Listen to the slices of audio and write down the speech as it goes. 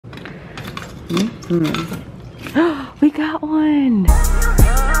We got one.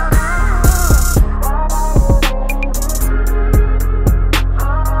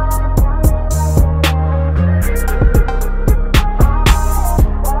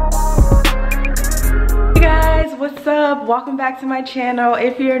 What's up? Welcome back to my channel.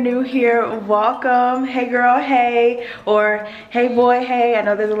 If you're new here, welcome. Hey girl, hey, or hey boy, hey. I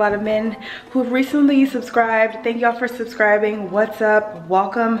know there's a lot of men who've recently subscribed. Thank y'all for subscribing. What's up?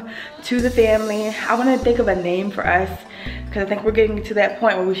 Welcome to the family. I want to think of a name for us because I think we're getting to that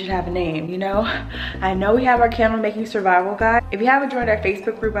point where we should have a name, you know? I know we have our candle making survival guide. If you haven't joined our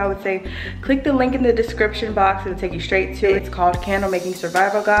Facebook group, I would say click the link in the description box. It'll take you straight to it. It's called Candle Making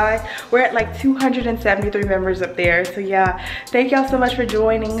Survival Guide. We're at like 273 members up there. So yeah, thank y'all so much for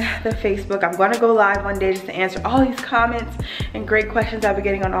joining the Facebook. I'm gonna go live one day just to answer all these comments and great questions I've been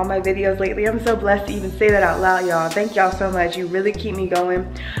getting on all my videos lately. I'm so blessed to even say that out loud, y'all. Thank y'all so much. You really keep me going.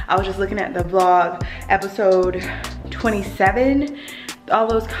 I was just looking at the vlog, episode 27. All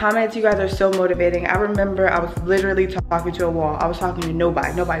those comments, you guys are so motivating. I remember I was literally talking to a wall. I was talking to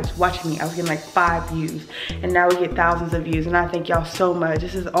nobody. Nobody was watching me. I was getting like 5 views, and now we get thousands of views, and I thank y'all so much.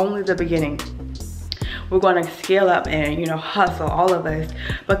 This is only the beginning. We're going to scale up and, you know, hustle, all of us,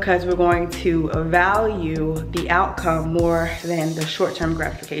 because we're going to value the outcome more than the short-term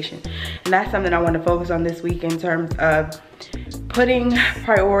gratification. And that's something I want to focus on this week in terms of putting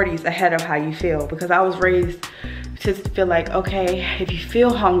priorities ahead of how you feel, because I was raised to feel like, okay, if you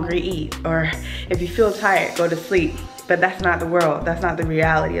feel hungry, eat, or if you feel tired, go to sleep. But that's not the world. That's not the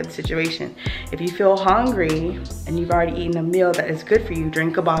reality of the situation. If you feel hungry and you've already eaten a meal that is good for you,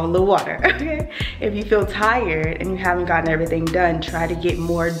 drink a bottle of water, okay? If you feel tired and you haven't gotten everything done, try to get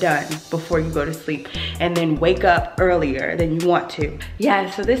more done before you go to sleep, and then wake up earlier than you want to. Yeah,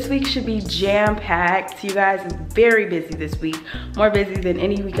 so this week should be jam-packed. You guys, I'm very busy this week, more busy than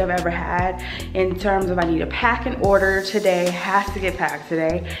any week I've ever had, in terms of I need to pack an order today, has to get packed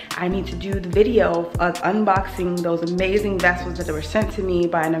today. I need to do the video of unboxing those amazing vessels that were sent to me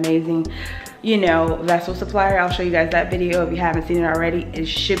by an amazing, you know, vessel supplier. I'll show you guys that video if you haven't seen it already. It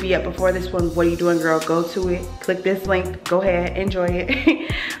should be up before this one. What are you doing, girl? Go to it, click this link, go ahead, enjoy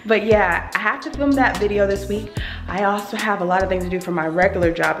it. But yeah, I have to film that video this week. I also have a lot of things to do for my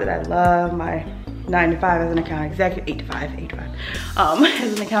regular job that I love, my 9 to 5 as an account executive, 8 to 5,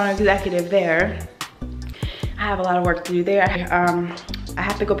 as an account executive there. I have a lot of work to do there. I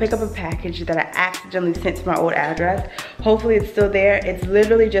have to go pick up a package that I accidentally sent to my old address. Hopefully it's still there. It's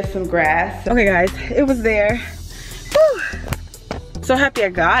literally just some grass. Okay guys, it was there. Whew. So happy I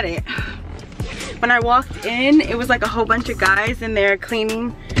got it. When I walked in, it was like a whole bunch of guys in there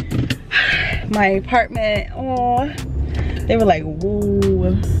cleaning my apartment. Oh, they were like,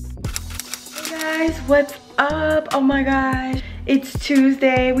 woo. Hey guys, what's up? Oh my gosh. It's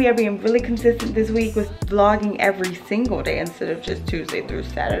Tuesday. We are being really consistent this week with vlogging every single day instead of just Tuesday through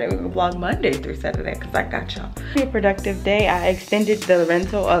Saturday. We're gonna vlog Monday through Saturday because I got y'all. Be a productive day. I extended the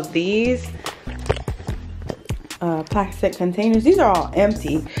rental of these plastic containers. These are all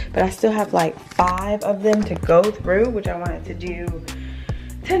empty, but I still have like 5 of them to go through, which I wanted to do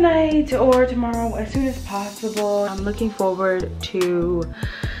tonight or tomorrow as soon as possible. I'm looking forward to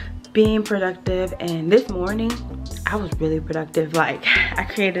being productive, and this morning I was really productive. Like, I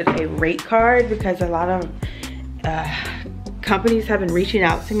created a rate card because a lot of companies have been reaching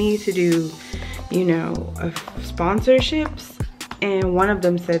out to me to do, you know, sponsorships, and one of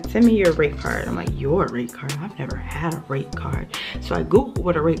them said, send me your rate card. I'm like, your rate card? I've never had a rate card. So I googled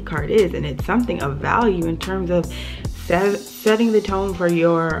what a rate card is, and it's something of value in terms of setting the tone for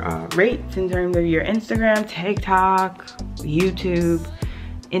your rates in terms of your Instagram, TikTok, YouTube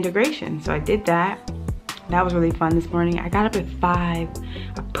integration. So I did that. That was really fun this morning. I got up at 5. I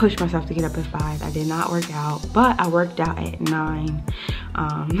pushed myself to get up at 5. I did not work out, but I worked out at 9.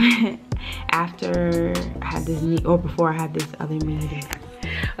 After I had this meet, or before I had this other meeting.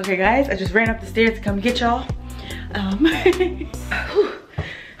 Okay guys, I just ran up the stairs to come get y'all. I'm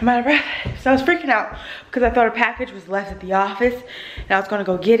out of breath. So I was freaking out because I thought a package was left at the office and I was gonna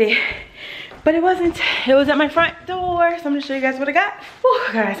go get it. But it wasn't. It was at my front door. So I'm gonna show you guys what I got. Whew,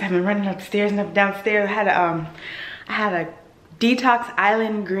 guys, I've been running upstairs and up downstairs. I had a Detox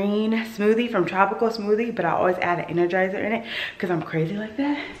Island Green smoothie from Tropical Smoothie, but I always add an Energizer in it because I'm crazy like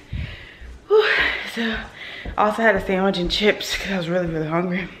that. Whew. So I also had a sandwich and chips because I was really, really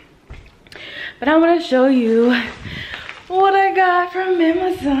hungry. But I'm gonna show you what I got from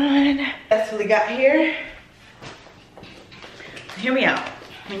Amazon. That's what we got here. Hear me out.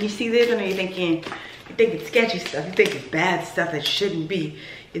 When you see this, I know you're thinking sketchy stuff, you think it's bad stuff that shouldn't be.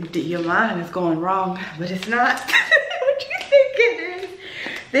 Your mind is going wrong, but it's not. What you think it is?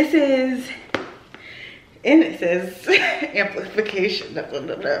 This is and it says amplification.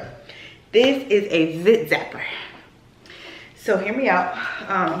 This is a zit zapper. So hear me out.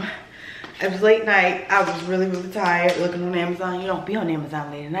 It was late night. I was really tired looking on Amazon. You don't be on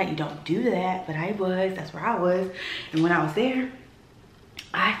Amazon late at night. You don't do that, but I was. That's where I was. And when I was there,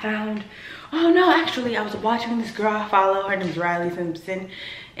 I found, oh no, actually I was watching this girl I follow. Her name is Riley Simpson,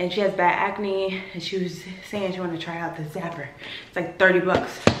 and she has bad acne, and she was saying she wanted to try out the zapper. It's like 30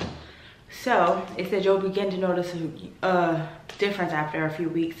 bucks. So it said you'll begin to notice a difference after a few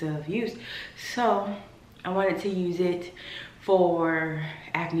weeks of use. So I wanted to use it for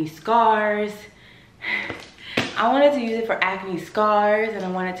acne scars. I wanted to use it for acne scars, and I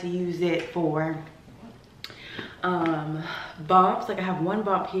wanted to use it for bumps. Like I have one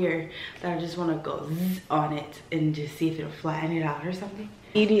bump here that I just want to go zzz on it and just see if it'll flatten it out or something.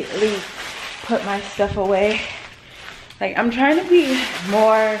 Immediately put my stuff away. Like I'm trying to be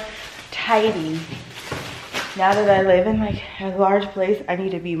more tidy. Now that I live in like a large place, I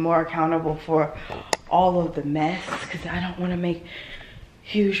need to be more accountable for all of the mess, because I don't want to make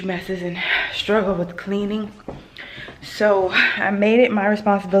huge messes and struggle with cleaning. So I made it my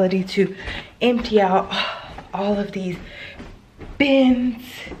responsibility to empty out all of these bins,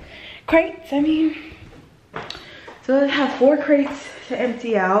 crates, I mean. So I have 4 crates to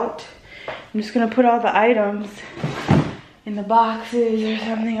empty out. I'm just gonna put all the items in the boxes or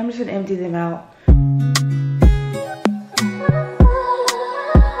something. I'm just gonna empty them out.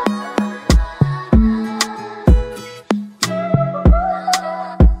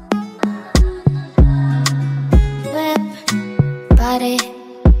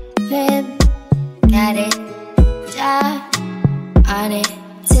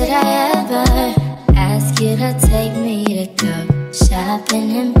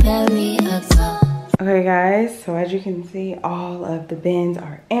 Okay guys, so as you can see, all of the bins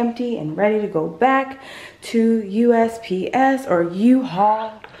are empty and ready to go back to USPS or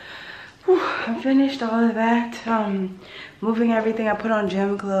U-Haul. I finished all of that, moving everything. I put on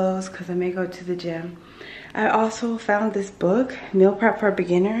gym clothes because I may go to the gym. I also found this book, Meal Prep for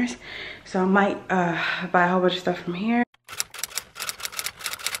Beginners, so I might buy a whole bunch of stuff from here.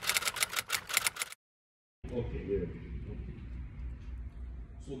 Okay, yeah.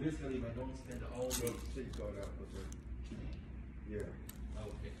 So basically, if I don't spend all the things going out with her. Yeah.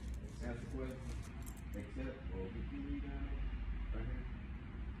 Okay. That's the question. Except, or did you read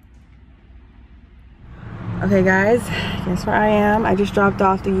that? Okay guys, guess where I am. I just dropped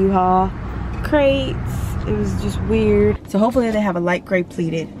off the U-Haul crates. It was just weird. So hopefully they have a light gray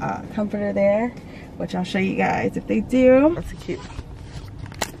pleated comforter there, which I'll show you guys if they do. That's cute.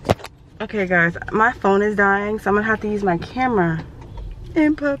 Okay guys, my phone is dying, so I'm gonna have to use my camera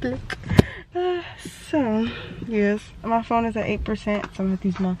in public. So yes, my phone is at 8%, so I'm gonna have to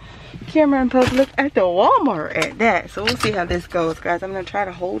use my camera in public at the Walmart at that. So we'll see how this goes, guys. I'm gonna try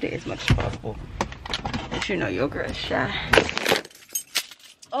to hold it as much as possible. But you know your girl's shy.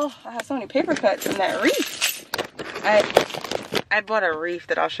 Oh, I have so many paper cuts in that wreath. I bought a wreath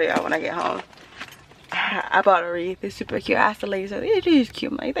that I'll show y'all when I get home. I bought a wreath. It's super cute. I asked the lady, so it is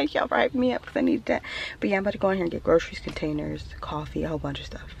cute. I'm like, thank y'all for hyping me up because I need that. But yeah, I'm about to go in here and get groceries, containers, coffee, a whole bunch of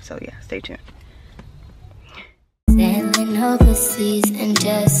stuff. So yeah, stay tuned. Sailing overseas and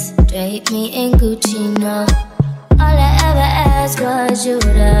just drape me in Gucci, no. All I ever asked was you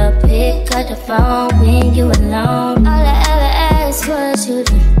to pick up the phone when you alone. All I ever asked was you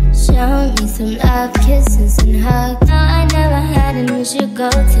to show me some love, kisses and hugs. No, I never had and we should go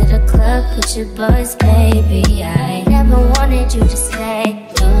to the club with your boys, baby. I never wanted you to stay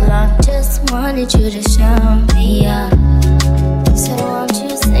too long, just wanted you to show me up. So won't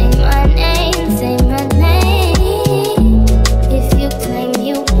you say my name, say my name. If you claim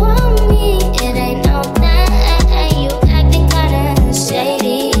you want me, it ain't no thing. You acting kinda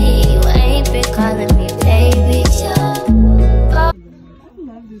shady. You ain't been calling me baby, I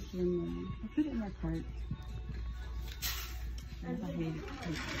love this one. I put it in my cart. I hate it.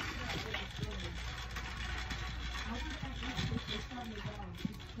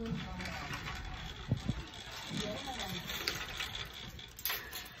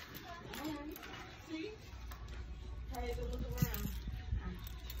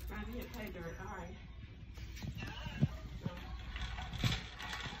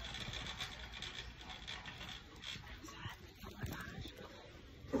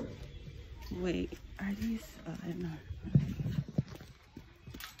 Wait, are these? No.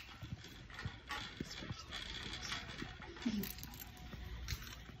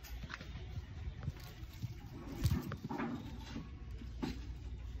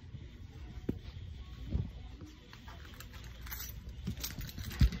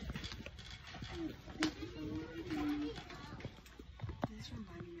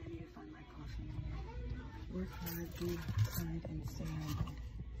 be kind and stay humble.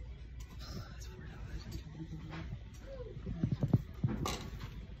 That's $4.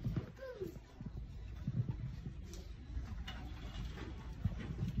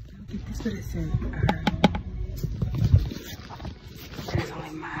 That's what it said. There's only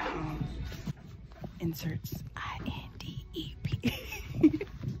my home. Inserts INDEP.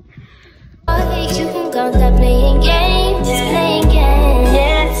 You can go stop playing games, playing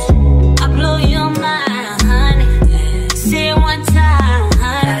games. I blow your mind, honey. Say it one time,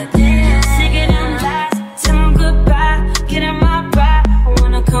 honey. Sick of them lies, tell them goodbye. Get in my ride, I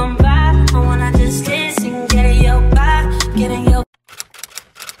wanna come by. I wanna just listen, get in your vibe, get in your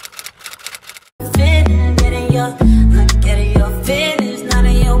fit, get in your fit. It's none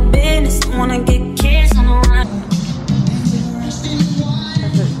of your business. I wanna get kissed, I don't wanna.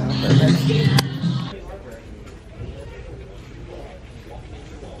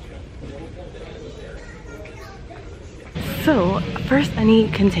 So, first I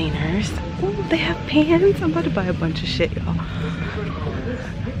need containers. Oh, they have pans. I'm about to buy a bunch of shit, y'all.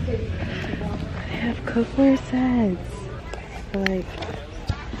 They have cookware sets. Like,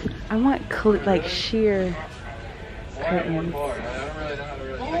 I want like sheer curtains. I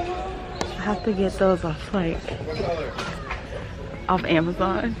have to get those off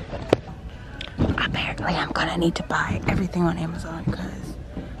Amazon. Apparently, I'm gonna need to buy everything on Amazon because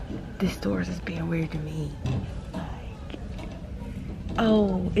this store is being weird to me.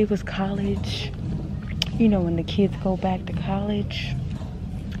 Oh, it was college. You know, when the kids go back to college,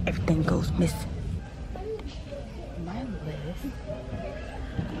 everything goes missing. My list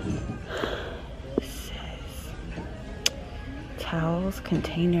says towels,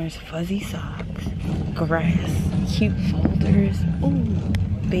 containers, fuzzy socks, grass, cute folders, ooh,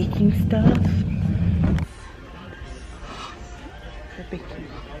 baking stuff. For baking.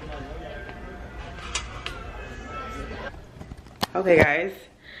 Okay guys,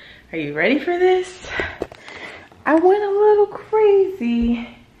 are you ready for this? I went a little crazy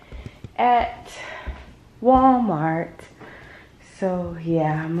at Walmart. So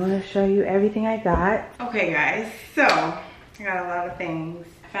yeah, I'm gonna show you everything I got. Okay guys, so I got a lot of things.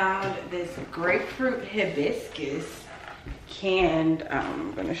 I found this grapefruit hibiscus canned,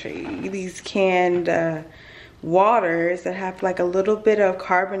 I'm gonna show you these canned waters that have like a little bit of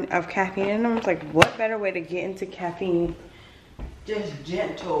caffeine in them. It's like, what better way to get into caffeine? Just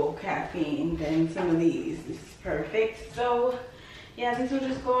gentle caffeine than some of these. This is perfect. So yeah, these will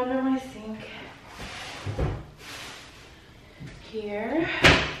just go under my sink here.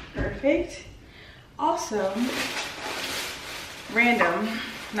 Perfect. Also, random,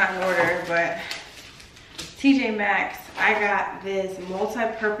 not in order, but TJ Maxx, I got this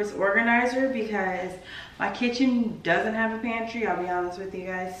multi-purpose organizer because my kitchen doesn't have a pantry, I'll be honest with you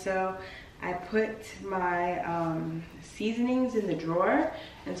guys. So I put my seasonings in the drawer,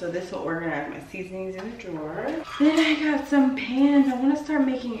 and so this will organize my seasonings in the drawer. Then I got some pans. I want to start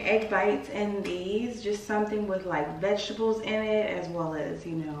making egg bites in these, just something with like vegetables in it, as well as,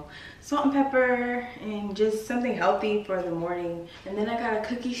 you know, salt and pepper, and just something healthy for the morning. And then I got a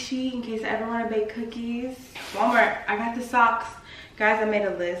cookie sheet in case I ever want to bake cookies. Walmart, I got the socks. Guys, I made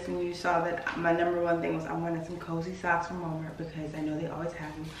a list and you saw that my #1 thing was I wanted some cozy socks from Walmart because I know they always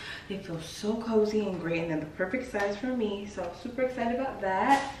have them. They feel so cozy and great, and they're the perfect size for me, so super excited about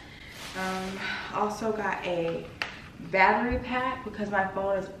that. Also got a battery pack because my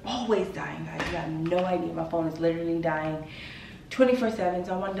phone is always dying, guys. You have no idea, my phone is literally dying 24/7,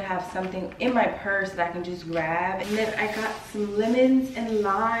 so I wanted to have something in my purse that I can just grab. And then I got some lemons and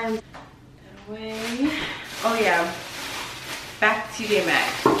limes. That way. Oh yeah. Back to TJ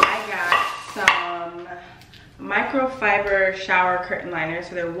Maxx. I got some microfiber shower curtain liners,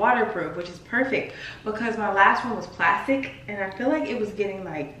 so they're waterproof, which is perfect because my last one was plastic and I feel like it was getting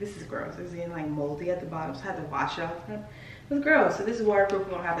like, this is gross, it was getting like moldy at the bottom, so I had to wash it all the time. It was gross. So this is waterproof,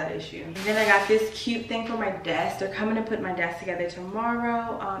 we won't have that issue. And then I got this cute thing for my desk. They're coming to put my desk together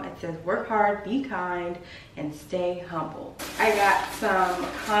tomorrow. It says work hard, be kind, and stay humble. I got some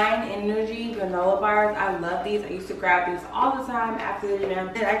Kind Energy granola bars. I love these. I used to grab these all the time after the gym.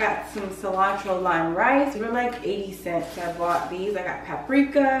 Then I got some cilantro lime rice. They're like 80 cents. I bought these. I got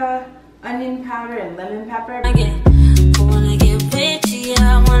paprika, onion powder, and lemon pepper. I wanna get rich, yeah.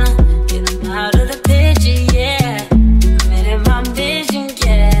 I wanna get them out of the picture, yeah. My vision,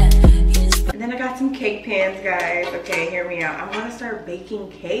 yeah. And then I got some cake pans, guys. Okay, hear me out. I want to start baking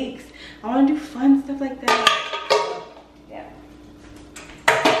cakes. I want to do fun stuff like that. Yeah.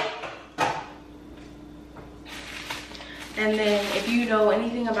 And then if you know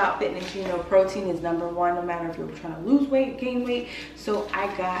anything about fitness, you know protein is #1, no matter if you're trying to lose weight, gain weight. So I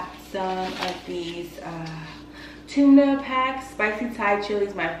got some of these tuna pack. Spicy Thai chili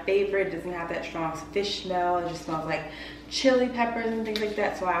is my favorite. It doesn't have that strong fish smell. It just smells like chili peppers and things like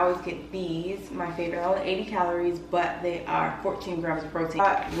that. So I always get these. My favorite. They're only 80 calories, but they are 14 grams of protein. I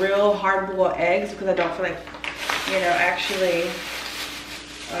got real hard-boiled eggs because I don't feel like, you know, actually,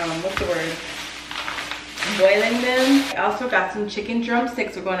 what's the word? Boiling them. I also got some chicken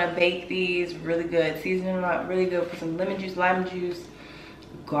drumsticks. We're going to bake these really good. Season them up really good. Put some lemon juice, lime juice,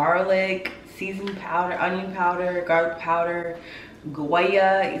 garlic, seasoned powder, onion powder, garlic powder,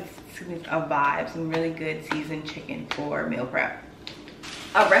 Goya. It's a vibe. Some really good seasoned chicken for meal prep.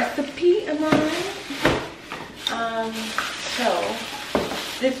 A recipe of mine. So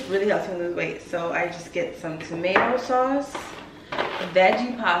this really helps me lose weight. So I just get some tomato sauce,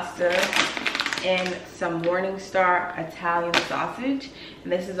 veggie pasta, and some Morningstar Italian sausage.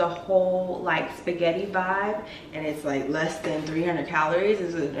 And this is a whole like spaghetti vibe, and it's like less than 300 calories.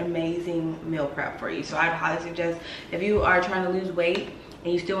 It's an amazing meal prep for you. So I'd highly suggest if you are trying to lose weight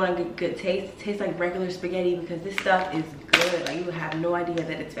and you still want a good taste, it tastes like regular spaghetti because this stuff is good. Like you would have no idea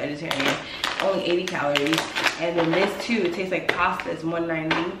that it's vegetarian. Only 80 calories. And then this too, it tastes like pasta. It's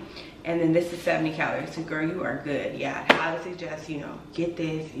 190. And then this is 70 calories. So girl, you are good. Yeah, I highly suggest, you know, get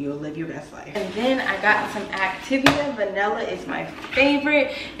this. You'll live your best life. And then I got some Activia. Vanilla is my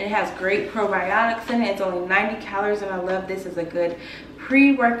favorite. And it has great probiotics in it. It's only 90 calories, and I love this as a good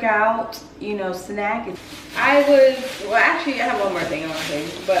pre-workout, you know, snack. Well, actually, I have one more thing I want to show you.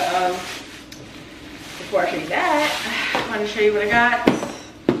 But before I show you that, I want to show you what I got.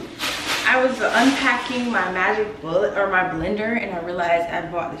 I was unpacking my magic bullet or my blender, and I realized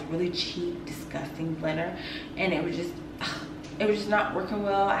I bought this really cheap, disgusting blender, and it was just not working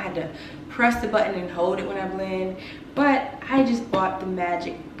well. I had to press the button and hold it when I blend, but I just bought the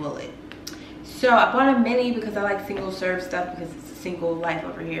magic bullet. So I bought a mini because I like single serve stuff because it's a single life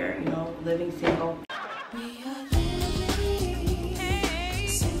over here, you know, living single.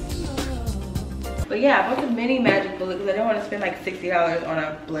 But yeah, I bought the mini magic bullet because I didn't want to spend like $60 on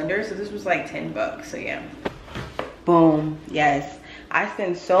a blender. So this was like 10 bucks. So yeah. Boom. Yes. I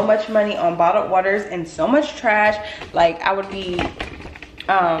spend so much money on bottled waters and so much trash. Like I would be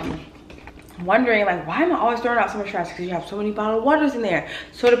wondering like, why am I always throwing out so much trash? Because you have so many bottled waters in there.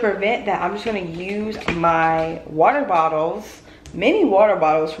 So to prevent that, I'm just going to use my water bottles, mini water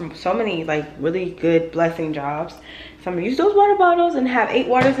bottles from so many like really good blessing jobs. So I'm gonna use those water bottles and have 8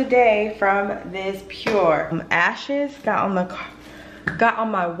 waters a day from this Pure. Ashes got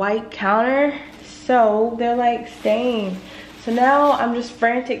on my white counter, so they're like stained. So now I'm just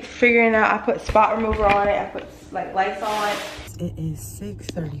frantic figuring out. I put spot remover on it. I put like lights on it. It is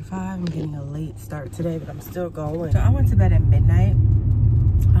 6:35. I'm getting a late start today, but I'm still going. So I went to bed at midnight.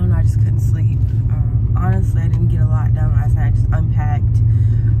 I don't know, I just couldn't sleep. Honestly, I didn't get a lot done last night. I just unpacked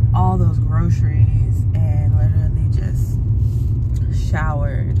all those groceries and literally just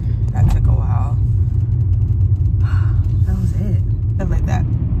showered. That took a while. That was it. Stuff like that.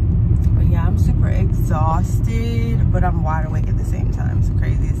 But yeah, I'm super exhausted, but I'm wide awake at the same time. It's the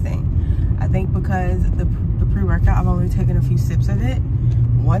craziest thing. I think because the pre-workout, I've only taken a few sips of it.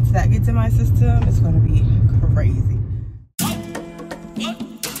 Once that gets in my system, it's gonna be crazy.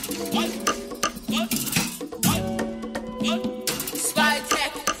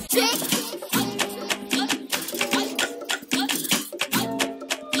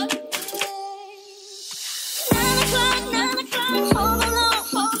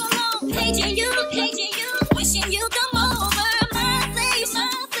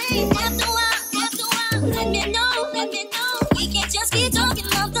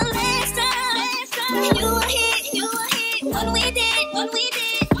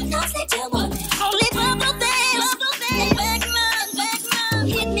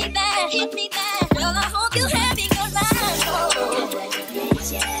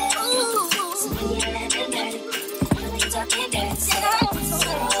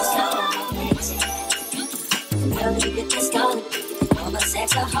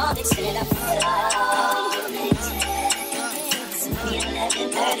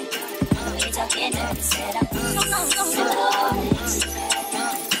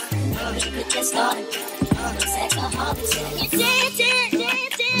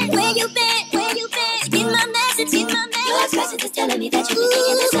 Where you been? Get my message. Your presence is telling me that you're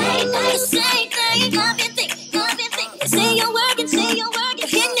thinking the same thing. I've been thinking. Say you're working,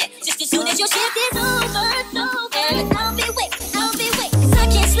 hitting it. Just as soon as your shift is over. And I'll be waiting. 'Cause I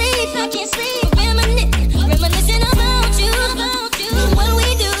can't sleep. Reminiscing about you. What we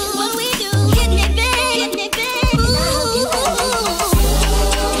do. Hitting it big.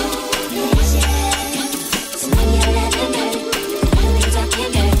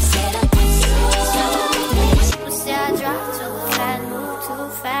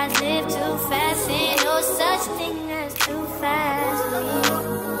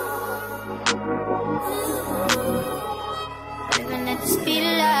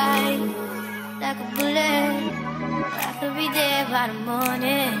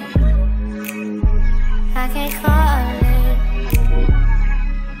 can't call it.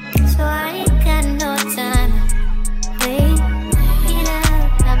 So I ain't got no time. Wait up.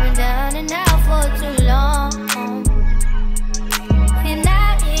 I've been down and out for too long. And I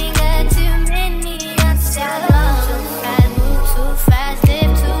ain't got too many answers. Move too fast,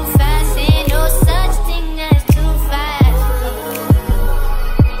 live too fast. Ain't no such thing as too fast.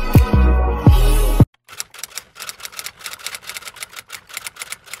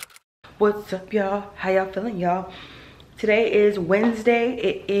 What's up, y'all? How y'all feeling, y'all? Today is Wednesday.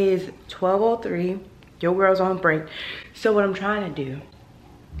 It is 12:03. Your girl's on break. So what I'm trying to do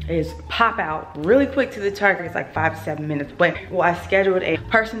is pop out really quick to the Target. It's like 5 to 7 minutes away. Well, I scheduled a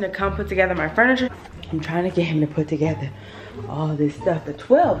person to come put together my furniture. I'm trying to get him to put together all this stuff. The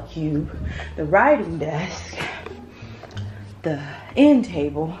 12 cube, the writing desk, the end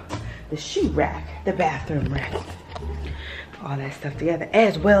table, the shoe rack, the bathroom rack. All that stuff together,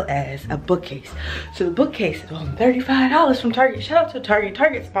 as well as a bookcase. So the bookcase is only $35 from Target. Shout out to Target.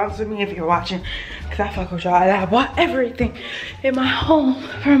 Target sponsored me if you're watching, because I fuck with y'all. And I bought everything in my home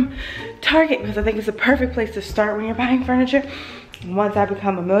from Target because I think it's a perfect place to start when you're buying furniture. And once I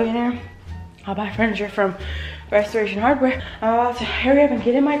become a millionaire, I'll buy furniture from Restoration Hardware. I'm about to hurry up and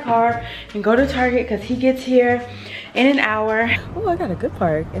get in my car and go to Target because he gets here in an hour. Oh, I got a good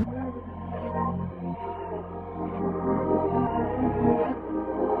park.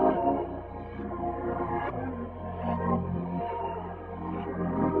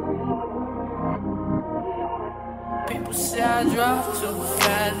 People say I drive too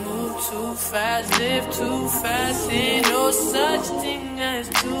fast, move too fast, live too fast. Ain't no such thing as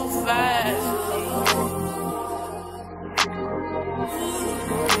too fast.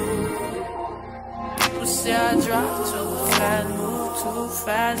 People say I drive too fast, move too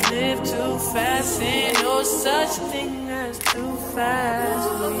fast, live too fast. Ain't no such thing as too fast.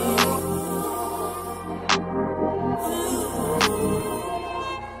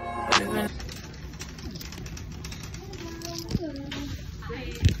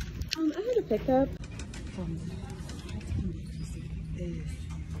 I had a pickup.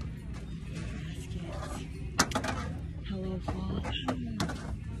 Hello, fall.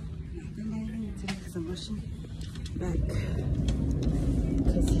 Because I'm rushing back.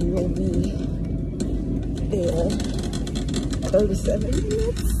 Because he will be there 37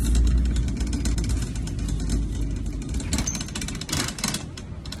 minutes.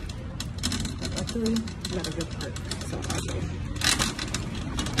 Actually, not a good part. So I'll show you.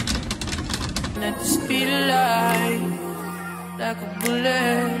 At the speed of light, like a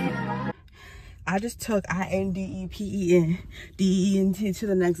bullet. I just took INDEPEN to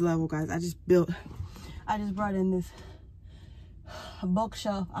the next level, guys. I just brought in this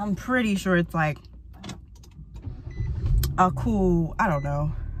bookshelf. I'm pretty sure it's like a cool, I don't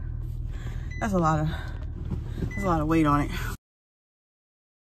know. That's a lot of weight on it.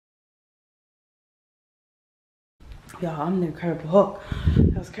 Y'all, I'm the Incredible Hulk.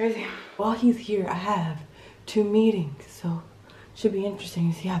 That was crazy. While he's here, I have 2 meetings, so should be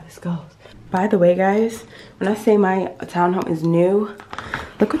interesting to see how this goes. By the way, guys, when I say my townhome is new,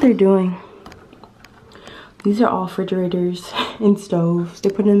 look what they're doing. These are all refrigerators and stoves. They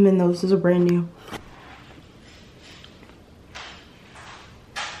put them in those. Those are brand new.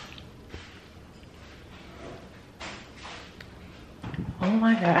 Oh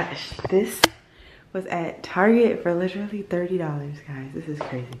my gosh, this was at Target for literally $30, guys. This is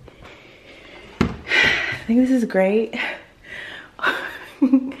crazy. I think this is great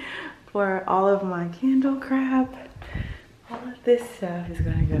for all of my candle crap. All of this stuff is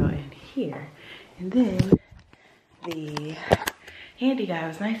gonna go in here. And then the handy guy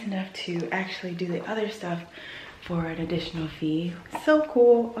was nice enough to actually do the other stuff for an additional fee. So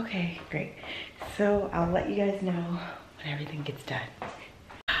cool. Okay, great. So I'll let you guys know when everything gets done.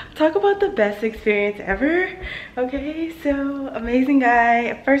 Talk about the best experience ever. Okay, so amazing guy.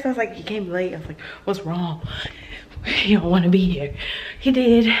 At first I was like, he came late. I was like, what's wrong? You don't want to be here. He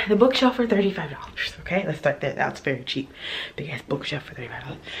did the bookshelf for $35. Okay, let's start there. That's very cheap. Big ass bookshelf for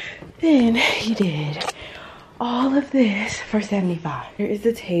 $35. Then he did all of this for $75. Here is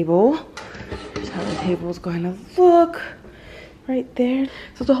the table. Here's how the table is going to look. Right there.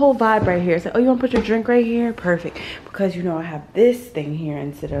 So the whole vibe right here. It's like, oh, you want to put your drink right here? Perfect. Because you know I have this thing here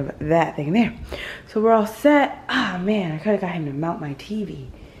instead of that thing there. So we're all set. Ah, man, I could have got him to mount my TV.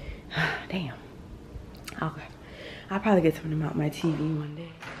 Damn. Okay. I'll probably get someone to mount my TV one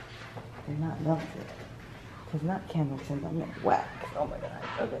day. They're not melted. Because not Camilton, I meant wax. Oh my god.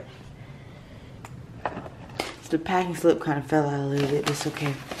 Okay. So the packing slip kind of fell out a little bit. It's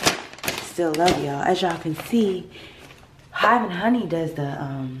okay. Still love y'all. As y'all can see, Hive and Honey does the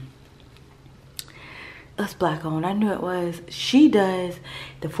That's black owned. I knew it was. She does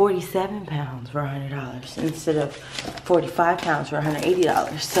the 47 pounds for $100 instead of 45 pounds for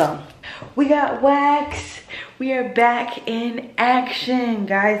 $180. So we got wax. We are back in action.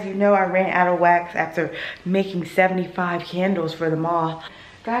 Guys, you know I ran out of wax after making 75 candles for the mall.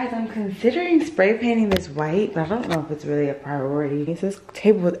 Guys, I'm considering spray painting this white, but I don't know if it's really a priority. This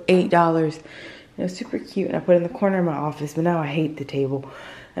table was $8. It was super cute, and I put it in the corner of my office, but now I hate the table.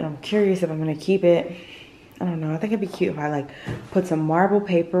 And I'm curious if I'm gonna keep it. I don't know, I think it'd be cute if I like put some marble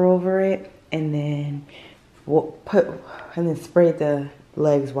paper over it and then spray the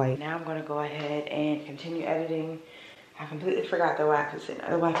legs white. Now I'm gonna go ahead and continue editing. I completely forgot the wax was sitting.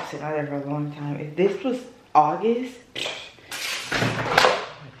 The wax was sitting out there for a long time. If this was August,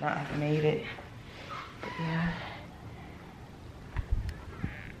 I would not have made it. But yeah.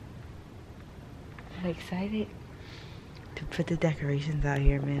 I'm excited to put the decorations out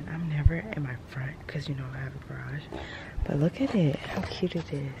here, man. I'm never in my front because you know I have a garage. But look at it, how cute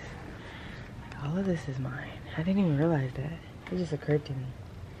it is. Like, all of this is mine. I didn't even realize that. It just occurred to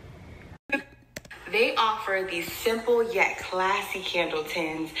me. They offer these simple yet classy candle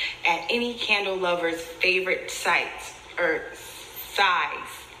tins at any candle lover's favorite sites or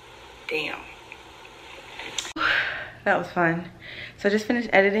size. Damn. That was fun. So I just finished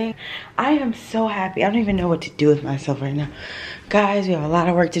editing. I am so happy. I don't even know what to do with myself right now. Guys, we have a lot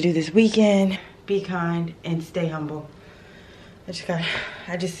of work to do this weekend. Be kind and stay humble. I just got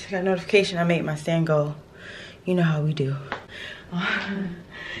a notification I made my stand goal. You know how we do.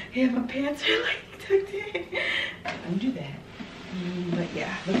 Yeah, my pants are like tucked in. Don't do that. But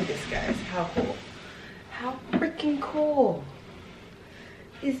yeah, look at this, guys. How cool. How freaking cool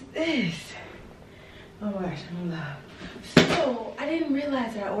is this? Oh my gosh, I'm in love. So, I didn't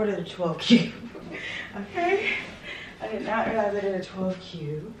realize that I ordered a 12 cube. Okay? I did not realize I did a 12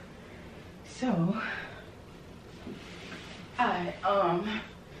 cube. So, I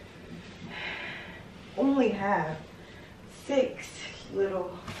only have 6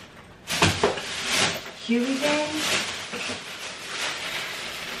 little cubey things.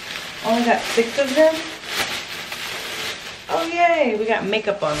 Only got 6 of them. Oh yay, we got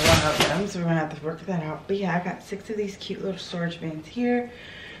makeup on one of them, so we're gonna have to work that out. But yeah, I got 6 of these cute little storage bins here.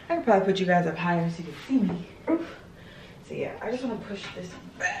 I could probably put you guys up higher so you can see me. Oof. So yeah, I just wanna push this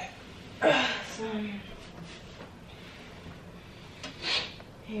back. So,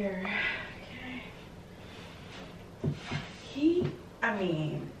 here, okay. He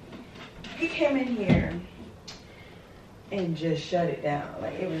came in here and just shut it down.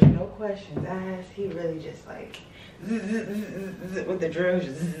 Like, it was no questions asked. He really just like, with the drill,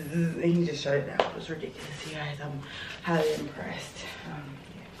 and he just shut it down. It was ridiculous, you guys. I'm highly impressed.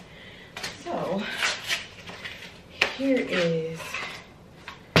 Yeah. So here is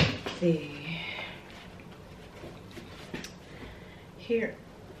the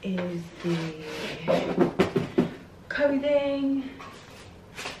cubby thing.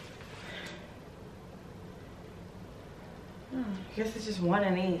 I guess it's just 1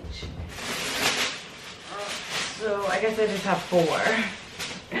 in each. So I guess I just have 4.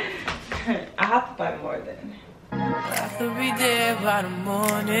 I have to buy more then. I could be there by the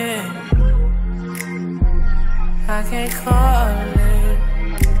morning. I can't call it.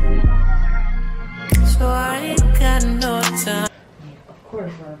 So I ain't got no time. Of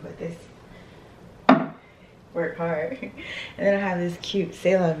course I'm gonna put this. Work hard. And then I have this cute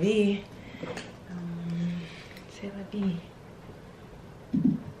C'est La Vie. C'est La Vie.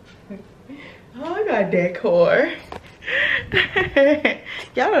 Oh, I got decor.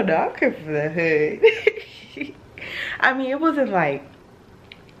 Y'all don't know I'm coming for the hood. I mean, it wasn't like,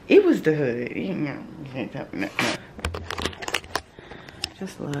 it was the hood. You know, no.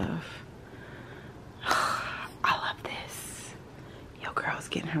 Just love. I love this. Yo, girl's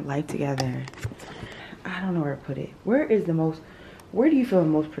getting her life together. I don't know where to put it. Where do you feel the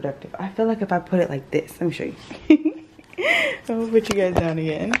most productive? I feel like if I put it like this, let me show you. I'm gonna put you guys down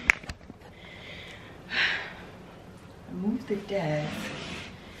again. Move the desk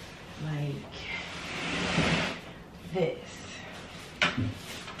like this.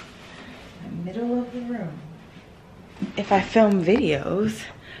 The middle of the room. If I film videos,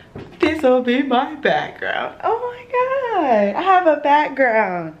 this will be my background. Oh my God, I have a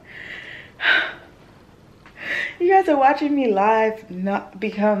background. You guys are watching me live not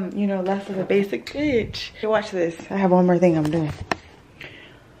become, you know, less of a basic bitch. Watch this. I have one more thing I'm doing.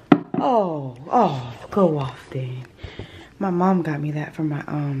 Oh, go off then. My mom got me that for my,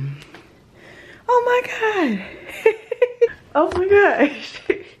 oh my God. Oh my gosh.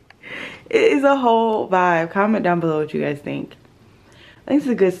 It is a whole vibe. Comment down below what you guys think. I think it's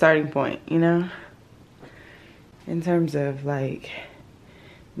a good starting point, you know? in terms of like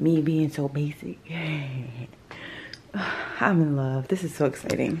me being so basic. I'm in love. This is so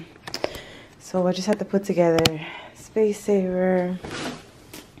exciting. So I just have to put together Space Saver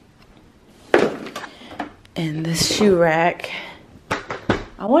and this shoe rack.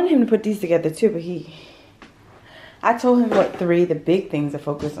 I wanted him to put these together too, but I told him what 3 the big things to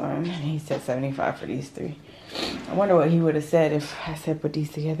focus on, and he said 75 for these 3. I wonder what he would have said if I said put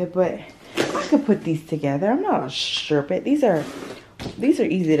these together, but I could put these together. I'm not a sherpet. These are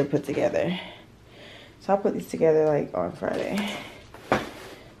easy to put together. So I'll put these together like on Friday.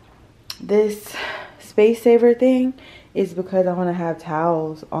 This Space Saver thing is because I want to have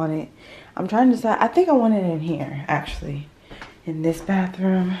towels on it. I'm trying to decide. I think I want it in here, actually. In this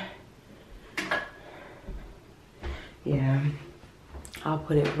bathroom. Yeah. I'll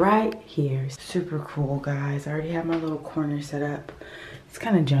put it right here. Super cool, guys. I already have my little corner set up. It's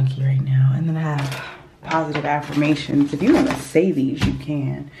kind of junky right now. And then I have positive affirmations. If you want to say these, you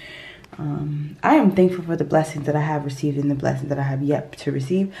can. I am thankful for the blessings that I have received and the blessings that I have yet to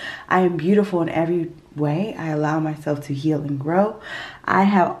receive. I am beautiful in every way. I allow myself to heal and grow. I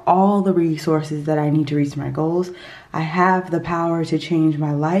have all the resources that I need to reach my goals. I have the power to change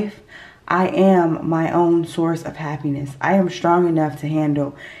my life. I am my own source of happiness. I am strong enough to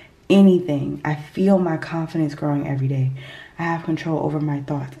handle anything. I feel my confidence growing every day. I have control over my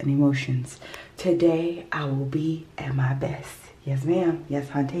thoughts and emotions. Today, I will be at my best. Yes, ma'am. Yes,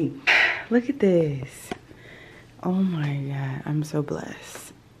 hunty. Look at this. Oh my God. I'm so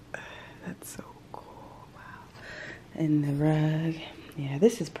blessed. That's so cool. Wow. And the rug. Yeah,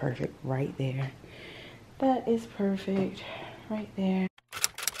 this is perfect right there. That is perfect right there.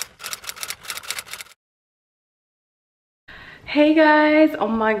 Hey guys. Oh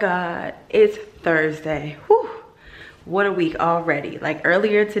my God. It's Thursday. Whew. What a week already. Like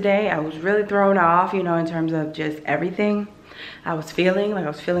earlier today, I was really thrown off, you know, in terms of just everything. I was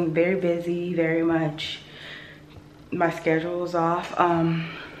feeling very busy, very much. My schedule was off.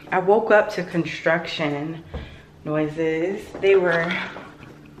 I woke up to construction noises. They were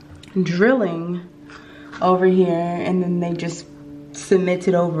drilling over here and then they just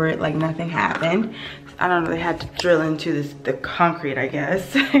cemented over it like nothing happened. I don't know, they had to drill into the concrete, I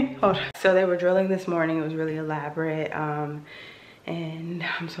guess. Hold on. So they were drilling this morning. It was really elaborate. And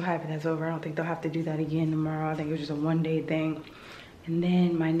I'm so happy that's over. I don't think they'll have to do that again tomorrow. I think it was just a one-day thing. And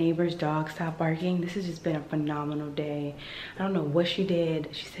then my neighbor's dog stopped barking. This has just been a phenomenal day. I don't know what she did.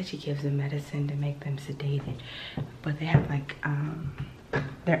 She said she gives them medicine to make them sedated. But they have like,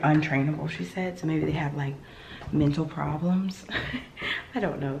 they're untrainable, she said. So maybe they have like mental problems. I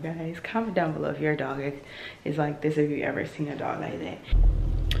don't know, guys. Comment down below if your dog is like this, if you've ever seen a dog like that.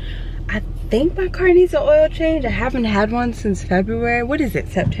 I think my car needs an oil change. I haven't had one since February. What is it,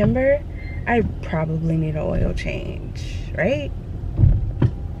 September? I probably need an oil change, right?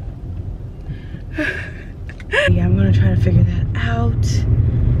 Yeah, I'm gonna try to figure that out.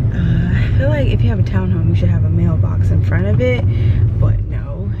 I feel like if you have a townhome, you should have a mailbox in front of it, but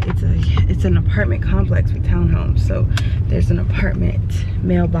no, it's an apartment complex with townhomes, so there's an apartment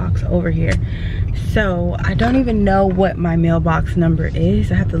mailbox over here. So I don't even know what my mailbox number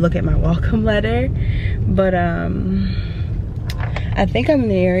is. I have to look at my welcome letter, but I think I'm in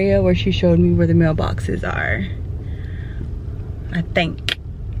the area where she showed me where the mailboxes are. I think,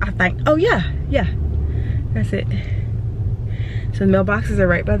 oh yeah, that's it. So the mailboxes are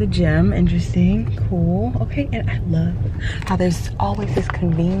right by the gym. Interesting, cool. Okay, and I love how there's always this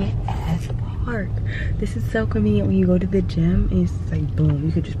convenient ass park. This is so convenient when you go to the gym. It's like boom,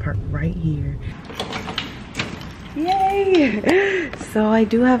 you could just park right here. Yay! So I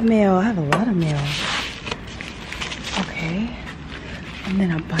do have mail. I have a lot of mail. Okay, and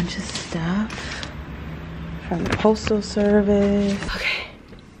then a bunch of stuff from the postal service. Okay.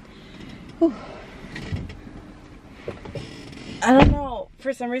 Whew. I don't know,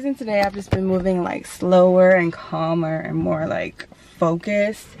 for some reason today I've just been moving like slower and calmer and more like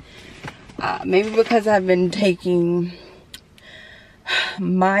focused. Maybe because I've been taking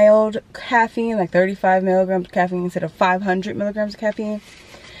mild caffeine, like 35 milligrams of caffeine instead of 500 milligrams of caffeine.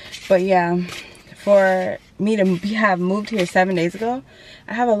 But yeah, for me to have moved here 7 days ago,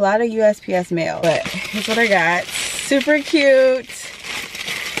 I have a lot of USPS mail. But here's what I got. Super cute.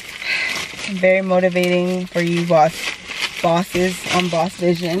 Very motivating for you bosses on Boss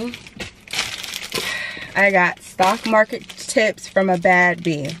Vision. I got stock market tips from a bad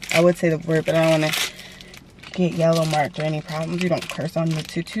bee. I would say the word, but I don't want to get yellow marked or any problems. We don't curse on the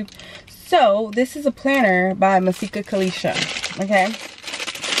YouTube. So this is a planner by Masika Kalisha. Okay,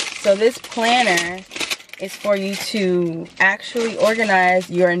 so this planner is for you to actually organize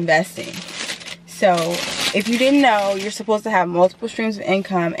your investing. So if you didn't know, you're supposed to have multiple streams of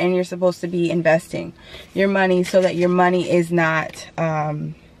income, and you're supposed to be investing your money so that your money is not,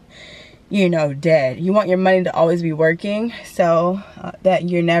 you know, dead. You want your money to always be working so that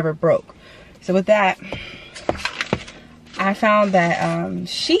you're never broke. So with that, I found that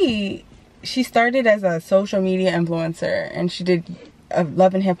she started as a social media influencer, and she did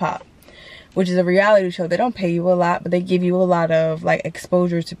Love and Hip Hop, which is a reality show. They don't pay you a lot, but they give you a lot of like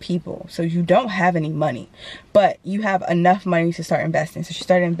exposure to people. So you don't have any money, but you have enough money to start investing. So she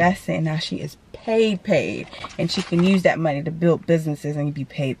started investing, and now she is paid, and she can use that money to build businesses and be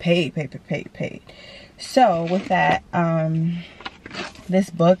paid. So with that, this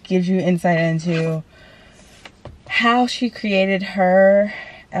book gives you insight into how she created her,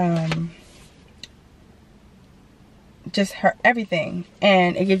 just her everything,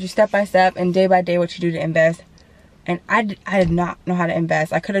 and it gives you step by step and day by day what you do to invest. And I did not know how to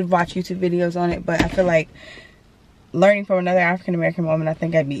invest. I could have watched YouTube videos on it, but I feel like learning from another African American woman, I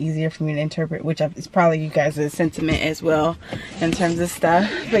think it'd be easier for me to interpret, which is probably you guys' sentiment as well in terms of stuff.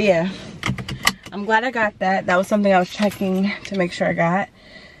 But yeah, I'm glad I got that. That was something I was checking to make sure I got.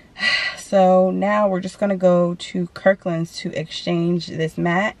 So now we're just gonna go to Kirkland's to exchange this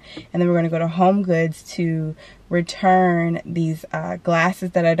mat, and then we're gonna go to Home Goods to return these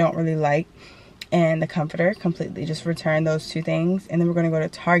glasses that I don't really like, and the comforter completely. Just return those two things, and then we're gonna go to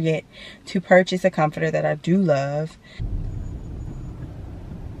Target to purchase a comforter that I do love.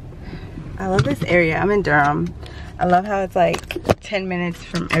 I love this area. I'm in Durham. I love how it's like 10 minutes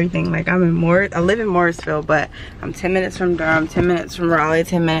from everything. Like I live in Morrisville, but I'm 10 minutes from Durham, 10 minutes from Raleigh,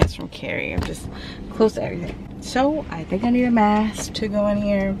 10 minutes from Cary. I'm just close to everything. So I think I need a mask to go in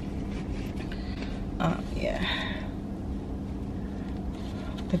here. Yeah.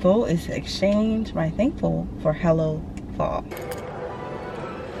 The goal is to exchange my thankful for Hello Fall.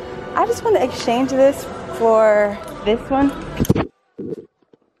 I just want to exchange this for this one.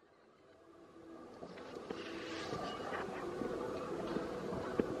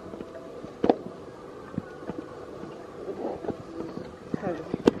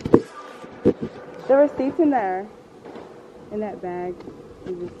 The receipt's in there, in that bag.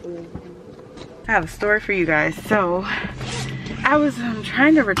 I have a story for you guys. So I was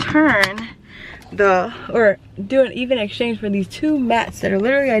trying to return or do an even exchange for these two mats that are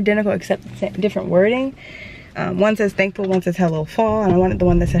literally identical except different wording. One says thankful, one says hello fall, and I wanted the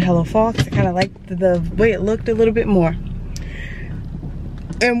one that said hello fall because I kind of liked the way it looked a little bit more.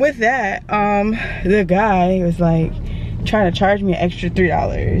 And with that, the guy was like trying to charge me an extra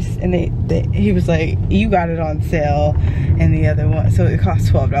 $3, and he was like, you got it on sale, and the other one, so it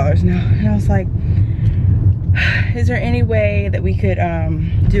cost $12 now. And I was like, is there any way that we could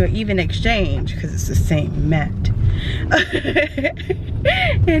do an even exchange, because it's the same mat?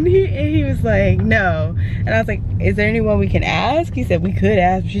 and he was like, no. And I was like, is there anyone we can ask? He said we could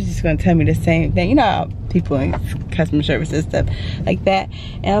ask, but she's just gonna tell me the same thing. You know how people in customer services stuff like that.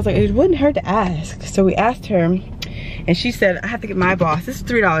 And I was like, it wouldn't hurt to ask. So we asked her, and she said, I have to get my boss. This is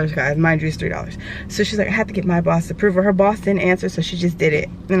 $3, guys. Mind you, it's $3. So she's like, I have to get my boss to approve. Her boss didn't answer, so she just did it.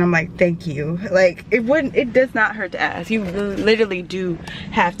 And I'm like, thank you. Like, it does not hurt to ask. You literally do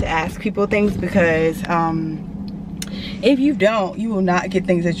have to ask people things, because if you don't, you will not get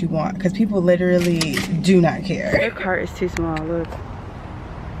things that you want, because people literally do not care. Their cart is too small, look.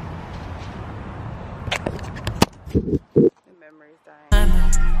 The memory's dying.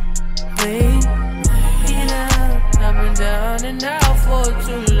 I've been down and out for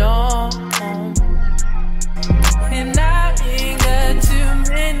too long, and I ain't got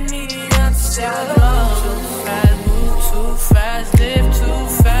too many answers. Too fast, move too fast, live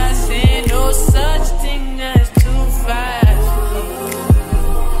too fast. Ain't no such thing as too fast.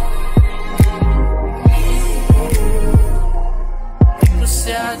 People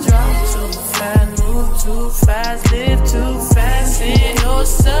say I drive too fast, move too fast, live too fast. Ain't no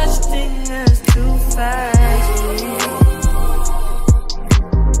such thing as too fast.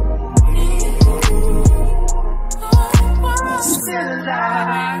 Still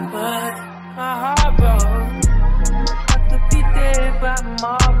alive, but my heart broke. I could be dead by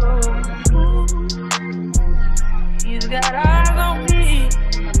tomorrow. He's got eyes on me.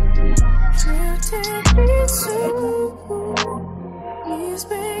 He's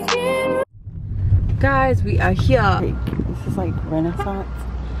making. Guys, we are here. This is like Renaissance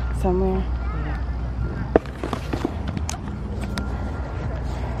somewhere.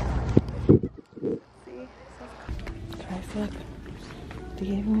 Look, they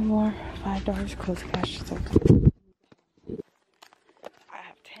gave me more $5 close cash. So I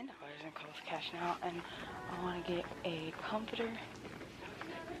have $10 in close cash now, and I want to get a comforter.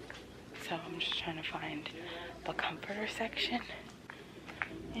 So So I'm just trying to find the comforter section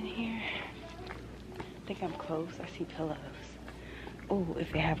in here. I think I'm close. I see pillows. Oh, if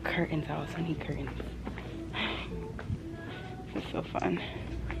they have curtains, I also need curtains. It's so fun.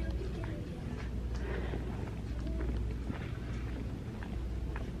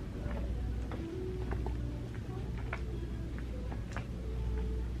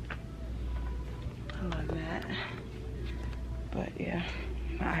 I love that. But yeah,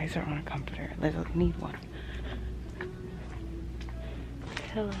 my eyes are on a comforter. I need one.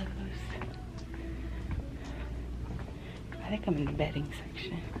 Pillows. I think I'm in the bedding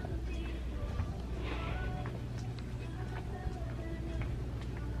section.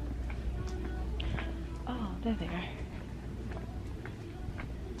 Oh, they're there.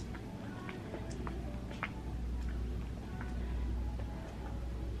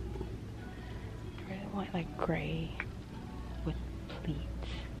 I really want like gray with pleats.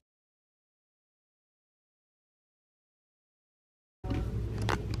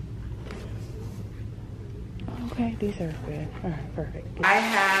 Okay, these are good. Alright, perfect. You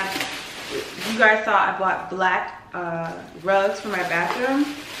guys saw I bought black rugs for my bathroom.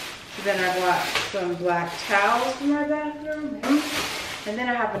 So then I bought some black towels for my bathroom. And then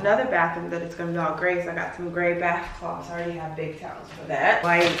I have another bathroom that it's gonna be all gray, so I got some gray bath cloths. I already have big towels for that.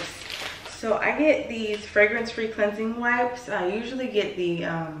 Wipes. So I get these fragrance-free cleansing wipes. I usually get the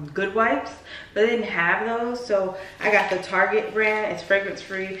good wipes, but they didn't have those. So I got the Target brand. It's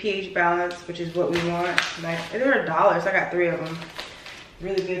fragrance-free, pH balanced, which is what we want. Like, they're $1, so I got 3 of them.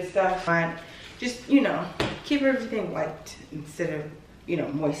 Really good stuff. Fine. Just, you know, keep everything wiped instead of, you know,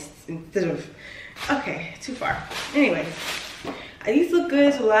 moist instead of, okay, too far. Anyways, these look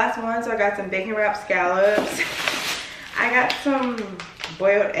good. So the last one, so I got some bacon wrapped scallops. I got some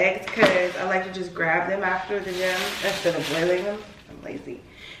boiled eggs because I like to just grab them after the gym instead of boiling them. I'm lazy.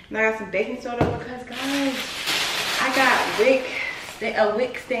 And I got some baking soda because, guys, I got a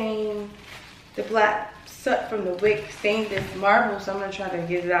Wick stain. The black soot from the Wick stained this marble, so I'm going to try to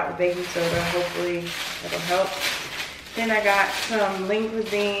get it out with baking soda. Hopefully that'll help. Then I got some Lean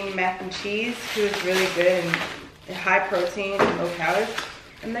Cuisine mac and cheese, which is really good and high protein and low calories.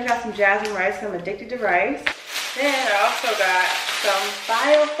 And then I got some jasmine rice. I'm addicted to rice. Then I also got some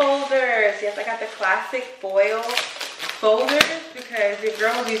file folders. Yes, I got the classic foil folders because your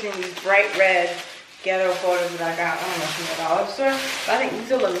girl was using these bright red ghetto folders that I got, I don't know, from the dollar store. But I think these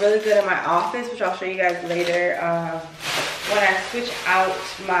will look really good in my office, which I'll show you guys later when I switch out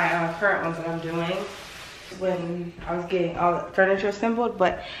my current ones that I'm doing when I was getting all the furniture assembled.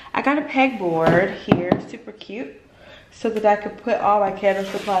 But I got a pegboard here, super cute, so that I could put all my candle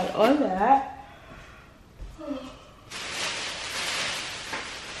supplies on that.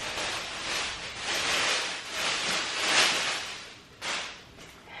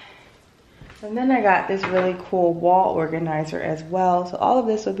 And then I got this really cool wall organizer as well. So all of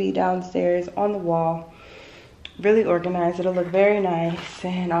this will be downstairs on the wall. Really organized. It'll look very nice.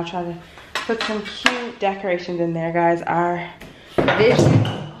 And I'll try to put some cute decorations in there, guys. Our vision,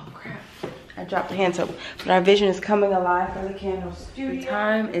 oh crap, I dropped the hand soap. But our vision is coming alive for the candle studio. The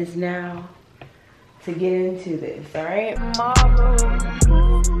time is now to get into this, all right?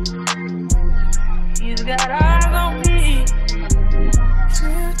 You got eyes on me.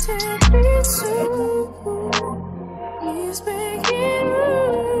 Take me soon. He's making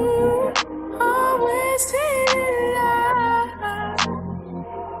you always stay alive.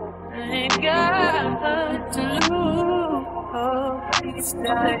 Ain't got to lose. It's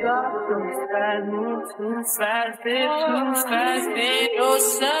like too fast, move too fast, live too fast. Ain't no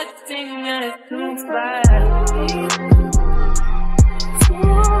such thing as too fast. Too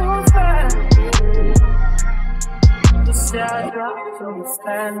fast. I drop too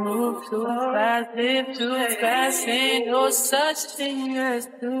fast, move too fast, live too fast. Ain't no such thing as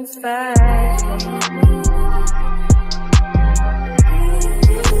too fast.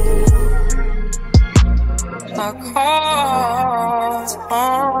 My calls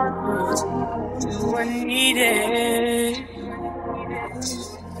on you are needed.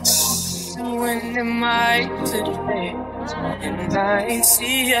 When am I today? And I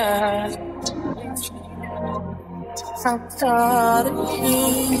see us. I thought of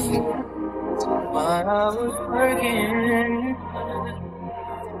you while I was working.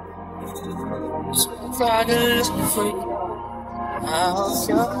 So try to look for you. I hope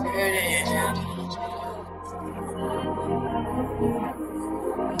you're hurting.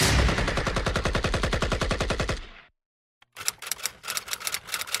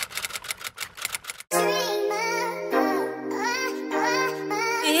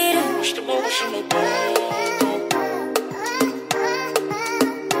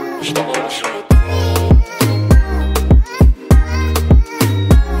 Stop.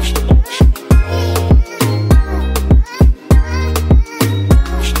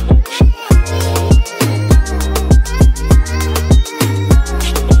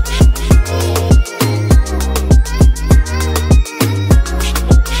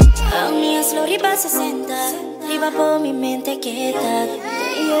 arriba 60, arriba por mi mente queda.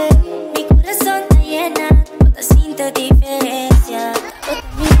 Mi corazón está llena, otra cinta diferencia. Otra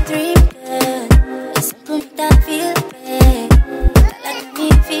mi dream girl, esa punta feel bad. La que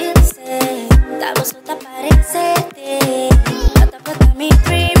me feel sad, estamos otra parecerte. Otra mi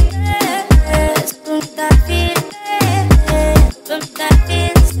dream girl, esa punta feel bad. Punta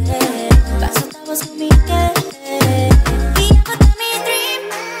feel sad, paso estamos con mi girl.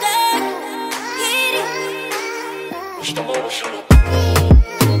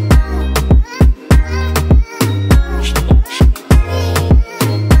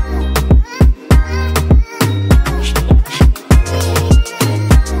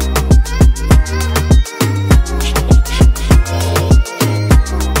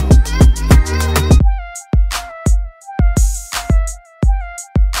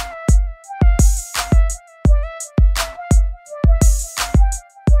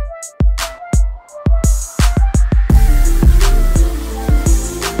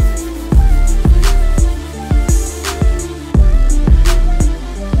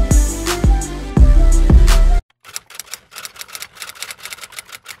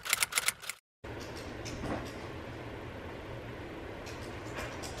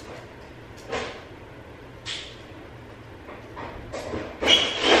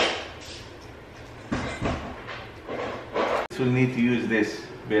 We'll need to use this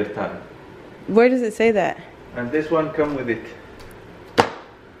bare time. Where does it say that? And this one come with it.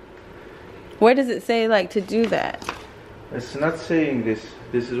 Where does it say like to do that? It's not saying this.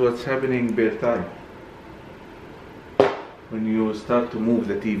 This is what's happening bare time. When you start to move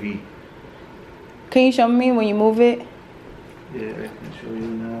the TV. Can you show me when you move it? Yeah, I can show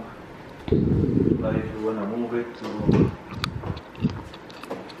you now. Like if you wanna move it to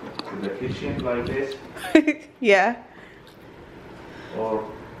the kitchen like this. Yeah. Or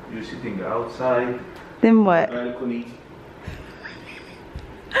you're sitting outside. Then what? Balcony.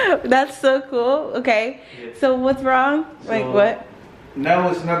 That's so cool. Okay. Yes. So what's wrong? Like So, what? Now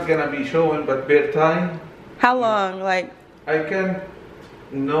it's not gonna be showing, but bare time. How long? Like I can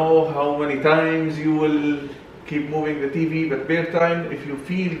know how many times you will keep moving the TV, but bare time, if you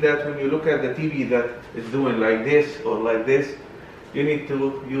feel that when you look at the TV that it's doing like this or like this, you need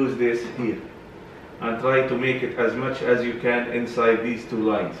to use this here and try to make it as much as you can inside these two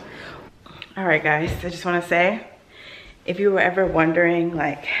lines. all right guys, I just want to say, if you were ever wondering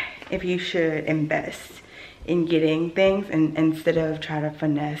like if you should invest in getting things and instead of try to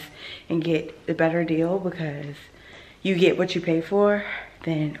finesse and get a better deal because you get what you pay for,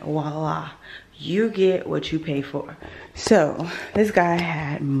 then voila, you get what you pay for. So this guy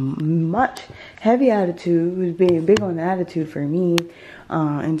had much heavy attitude, was being big on the attitude for me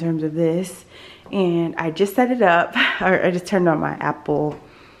in terms of this. And I just set it up, or I just turned on my Apple,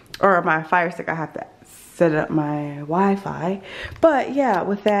 or my Fire Stick. I have to set up my Wi-Fi. But yeah,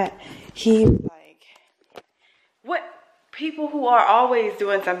 with that, he was like, what people who are always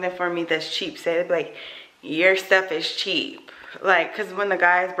doing something for me that's cheap say, like, your stuff is cheap. Like, cause when the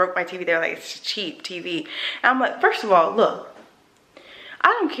guys broke my TV, they're like, it's cheap TV. And I'm like, first of all, look, I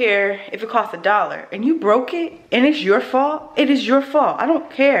don't care if it costs $1 and you broke it and it's your fault. It is your fault. I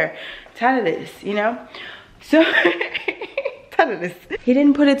don't care. Tired of this, you know? So, tired of this. He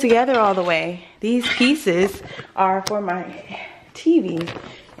didn't put it together all the way. These pieces are for my TV.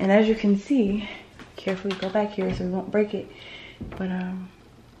 And as you can see, carefully go back here so we won't break it. But, oh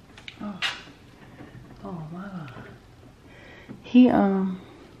my God. He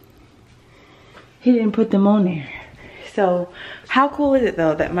didn't put them on there. So how cool is it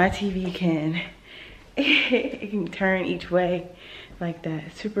though that my TV can it can turn each way like that?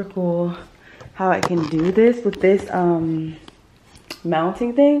 It's super cool how I can do this with this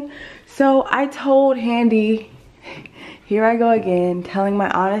mounting thing. So I told Handy, here I go again, telling my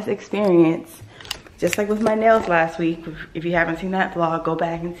honest experience, just like with my nails last week. If you haven't seen that vlog, go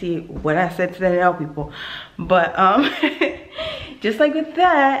back and see what I said to the nail people. But just like with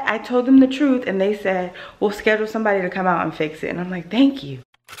that, I told them the truth and they said, we'll schedule somebody to come out and fix it. And I'm like, thank you.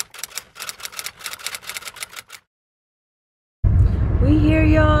 We here,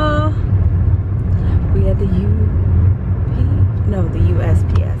 y'all. We at the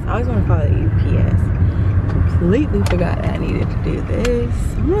USPS. I always want to call it UPS. Completely forgot I needed to do this.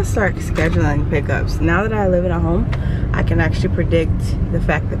 I'm gonna start scheduling pickups. Now that I live in a home, I can actually predict the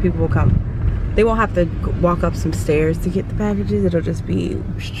fact that people will come. They won't have to walk up some stairs to get the packages. It'll just be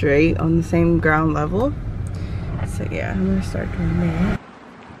straight on the same ground level. So yeah, I'm gonna start doing that.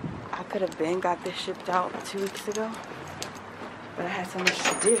 I could have been got this shipped out 2 weeks ago, but I had so much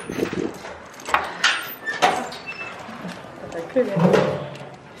to do. But I couldn't.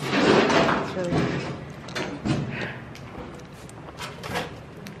 It's silly.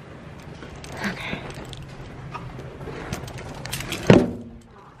 Okay.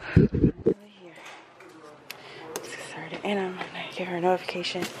 Here. Let's get started. And I'm gonna give her a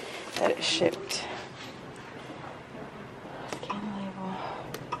notification that it's shipped. Scan the label.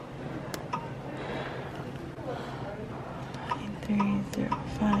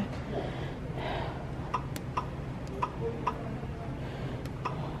 9305.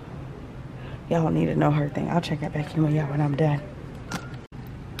 Y'all don't need to know her thing. I'll check that back in with y'all when I'm done.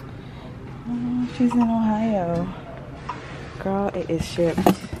 Oh, she's in Ohio. Girl, it is shipped.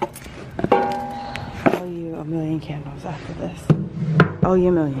 I'll owe you a million candles after this. Oh, you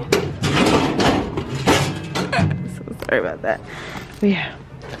a million. So sorry about that. But yeah.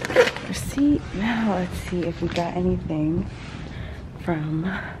 Receipt. Now let's see if we got anything from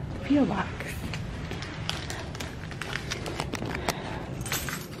the P.O. box.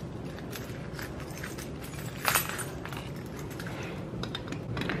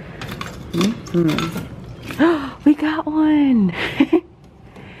 We got one.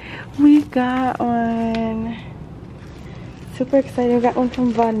 We got one. Super excited. We got one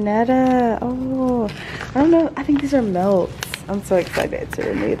from Vonetta. Oh, I don't know. I think these are melts. I'm so excited to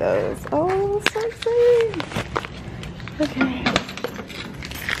renew those. Oh, so excited. Okay.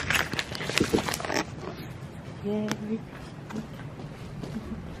 Yeah.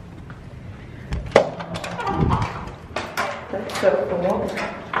 That's so cool.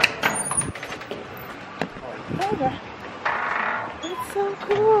 Okay. That's so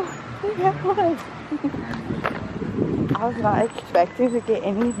cool. We got one. I was not expecting to get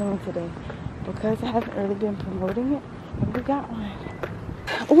anything today because I haven't really been promoting it. But we got one.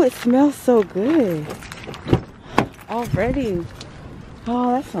 Oh, it smells so good already.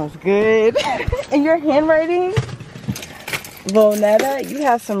 Oh, that smells good. And your handwriting? Vonetta, you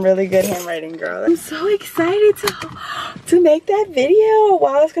have some really good handwriting, girl. I'm so excited to make that video.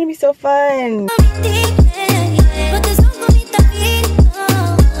 Wow, it's gonna be so fun.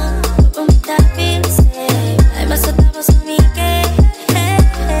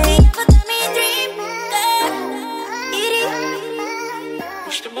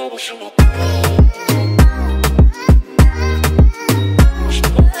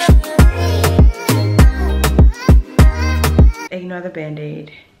 Ignore the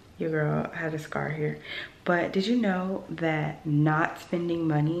band-aid. Your girl had a scar here. But did you know that not spending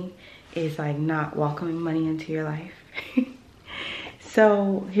money is like not welcoming money into your life?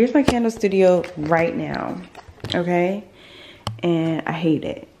 So here's my candle studio right now, okay? And I hate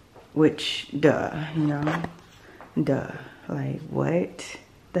it, which duh, you know? Duh. Like, what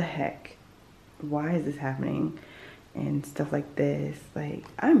the heck? Why is this happening? And stuff like this. Like,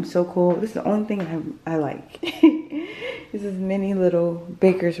 I'm so cool. This is the only thing I like. This is mini little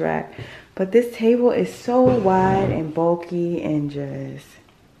baker's rack. But this table is so wide and bulky and just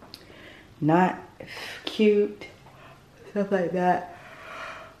not cute. Stuff like that.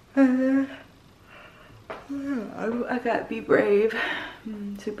 I got Be Brave.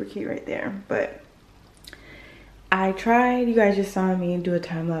 Super cute right there. But I tried, you guys just saw me do a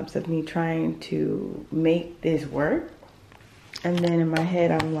time lapse of me trying to make this work. And then in my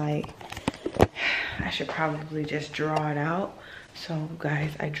head, I'm like, I should probably just draw it out. So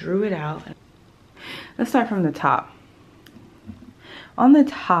guys, I drew it out. Let's start from the top. On the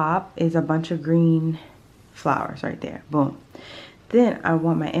top is a bunch of green flowers right there, boom. Then I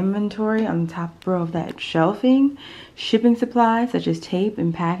want my inventory on the top row of that shelving. Shipping supplies such as tape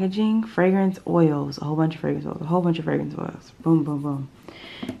and packaging, fragrance oils, a whole bunch of fragrance oils, a whole bunch of fragrance oils. Boom, boom, boom.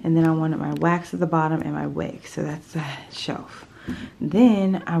 And then I wanted my wax at the bottom and my wicks. So that's the shelf.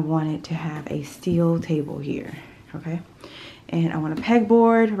 Then I wanted to have a steel table here, okay? And I want a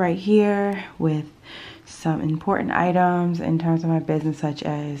pegboard right here with some important items in terms of my business, such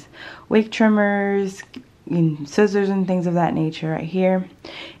as wig trimmers, and scissors and things of that nature right here.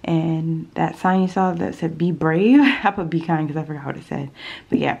 And that sign you saw that said Be Brave, I put Be Kind because I forgot what it said.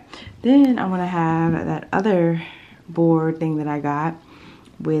 But yeah, then I want to have that other board thing that I got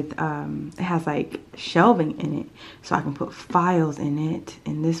with it has like shelving in it, so I can put files in it.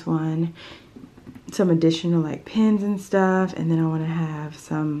 And this one, some additional like pins and stuff. And then I want to have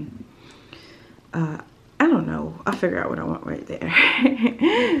some I don't know, I'll figure out what I want right there.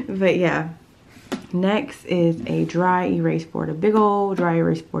 But yeah, next is a dry erase board, a big old dry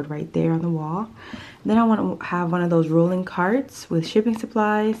erase board right there on the wall. Then I want to have one of those rolling carts with shipping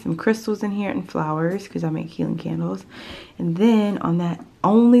supplies, some crystals in here, and flowers because I make healing candles. And then on that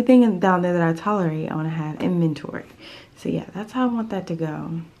only thing down there that I tolerate, I want to have inventory. So yeah, that's how I want that to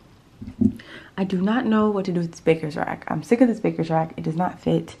go. I do not know what to do with this baker's rack. I'm sick of this baker's rack. It does not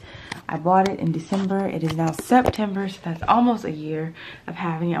fit. I bought it in December. It is now September, so that's almost a year of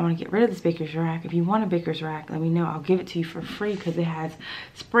having it. I want to get rid of this baker's rack. If you want a baker's rack, let me know. I'll give it to you for free because it has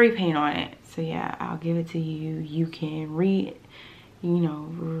spray paint on it. So yeah, I'll give it to you. You can read, you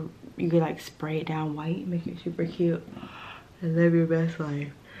know, you could like spray it down white, make it super cute, and live your best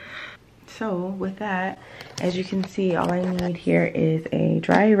life. So with that, as you can see, all I need here is a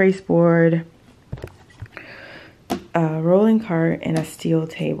dry erase board, a rolling cart, and a steel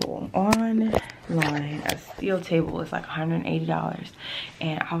table. Online, a steel table is like $180,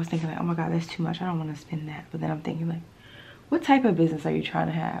 and I was thinking like, oh my god, that's too much, I don't want to spend that. But then I'm thinking like, what type of business are you trying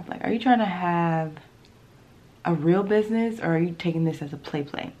to have? Like, are you trying to have a real business, or are you taking this as a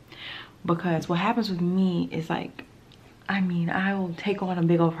play? Because what happens with me is like, I mean, I will take on a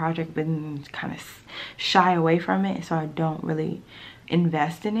big old project but then kind of shy away from it, so I don't really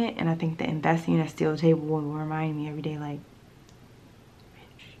invest in it. And I think that investing in a steel table will remind me every day like,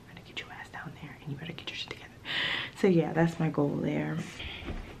 bitch, you better get your ass down there and you better get your shit together. So yeah, that's my goal there.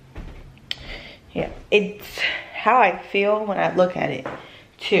 Yeah, it's how I feel when I look at it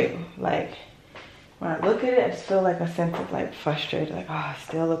too. Like, when I look at it, I just feel like a sense of like frustrated, like, oh, it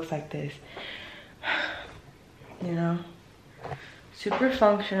still looks like this. You know, super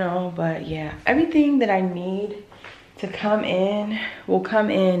functional. But yeah, everything that I need to come in will come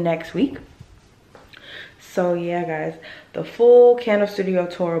in next week. So yeah guys, the full candle studio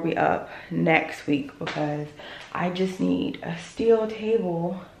tour will be up next week because I just need a steel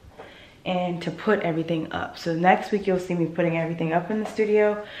table and to put everything up. So next week you'll see me putting everything up in the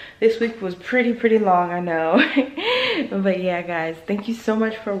studio. This week was pretty long, I know. But yeah guys, thank you so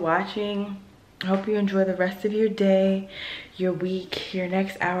much for watching. I hope you enjoy the rest of your day, your week, your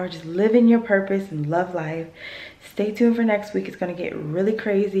next hour. Just live in your purpose and love life. Stay tuned for next week. It's going to get really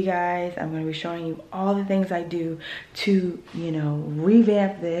crazy, guys. I'm going to be showing you all the things I do to, you know,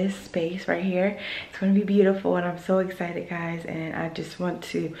 revamp this space right here. It's going to be beautiful, and I'm so excited, guys. And I just want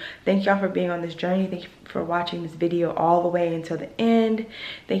to thank y'all for being on this journey. Thank you for watching this video all the way until the end.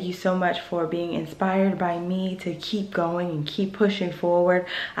 Thank you so much for being inspired by me to keep going and keep pushing forward.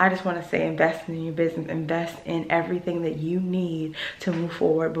 I just want to say, invest in your business, invest in everything that you need to move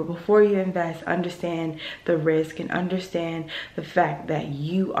forward. But before you invest, understand the risk and understand the fact that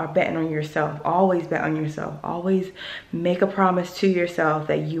you are betting on yourself. Always bet on yourself. Always make a promise to yourself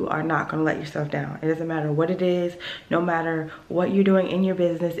that you are not going to let yourself down. It doesn't matter what it is, no matter what you're doing in your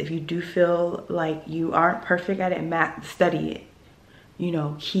business. If you do feel like you aren't perfect at it, study it. You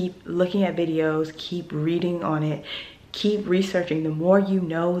know, keep looking at videos, keep reading on it, keep researching. The more you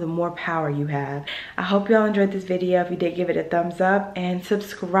know, the more power you have. I hope y'all enjoyed this video. If you did, give it a thumbs up and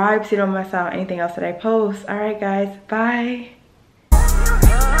subscribe so you don't miss out on anything else that I post. All right guys, bye.